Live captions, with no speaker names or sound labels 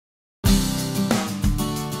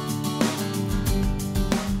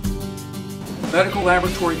Medical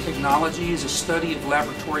laboratory technology is a study of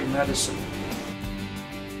laboratory medicine.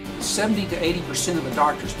 70 to 80% of a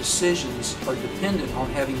doctor's decisions are dependent on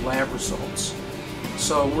having lab results.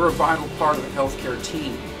 So we're a vital part of the healthcare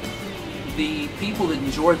team. The people that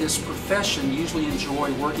enjoy this profession usually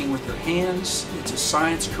enjoy working with their hands. It's a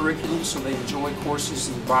science curriculum, so they enjoy courses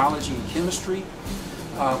in biology and chemistry.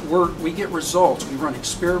 We get results. We run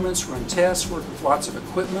experiments, run tests, work with lots of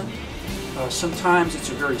equipment. Sometimes it's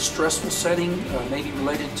a very stressful setting, maybe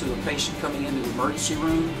related to a patient coming into the emergency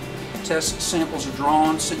room. Test samples are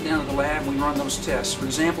drawn, sent down to the lab, and we run those tests. For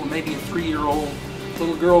example, maybe a 3-year-old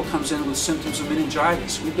little girl comes in with symptoms of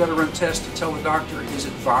meningitis. We've got to run tests to tell the doctor, is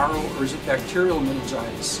it viral or is it bacterial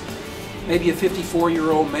meningitis? Maybe a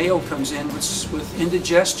 54-year-old male comes in with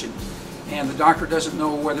indigestion, and the doctor doesn't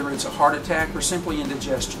know whether it's a heart attack or simply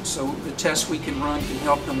indigestion. So the tests we can run can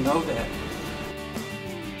help them know that.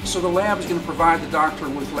 So the lab is going to provide the doctor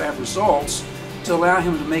with lab results to allow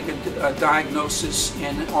him to make a diagnosis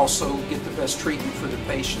and also get the best treatment for the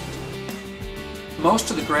patient. Most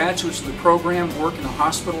of the graduates of the program work in a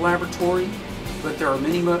hospital laboratory, but there are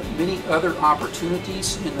many other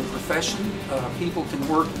opportunities in the profession. People can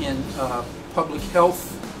work in public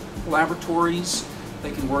health laboratories,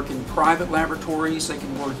 they can work in private laboratories, they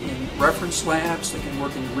can work in reference labs, they can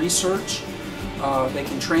work in research, they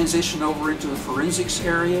can transition over into a forensics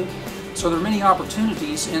area. So there are many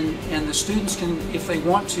opportunities, and the students can, if they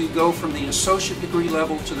want to, go from the associate degree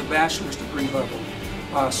level to the bachelor's degree level.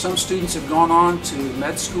 Some students have gone on to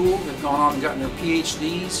med school, they've gone on and gotten their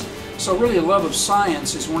PhDs. So really a love of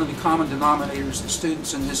science is one of the common denominators that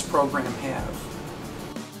students in this program have.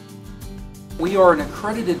 We are an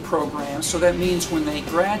accredited program, so that means when they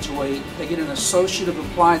graduate, they get an Associate of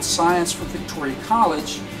Applied Science from Victoria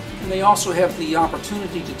College, and they also have the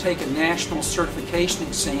opportunity to take a national certification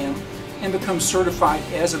exam and become certified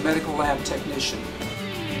as a medical lab technician.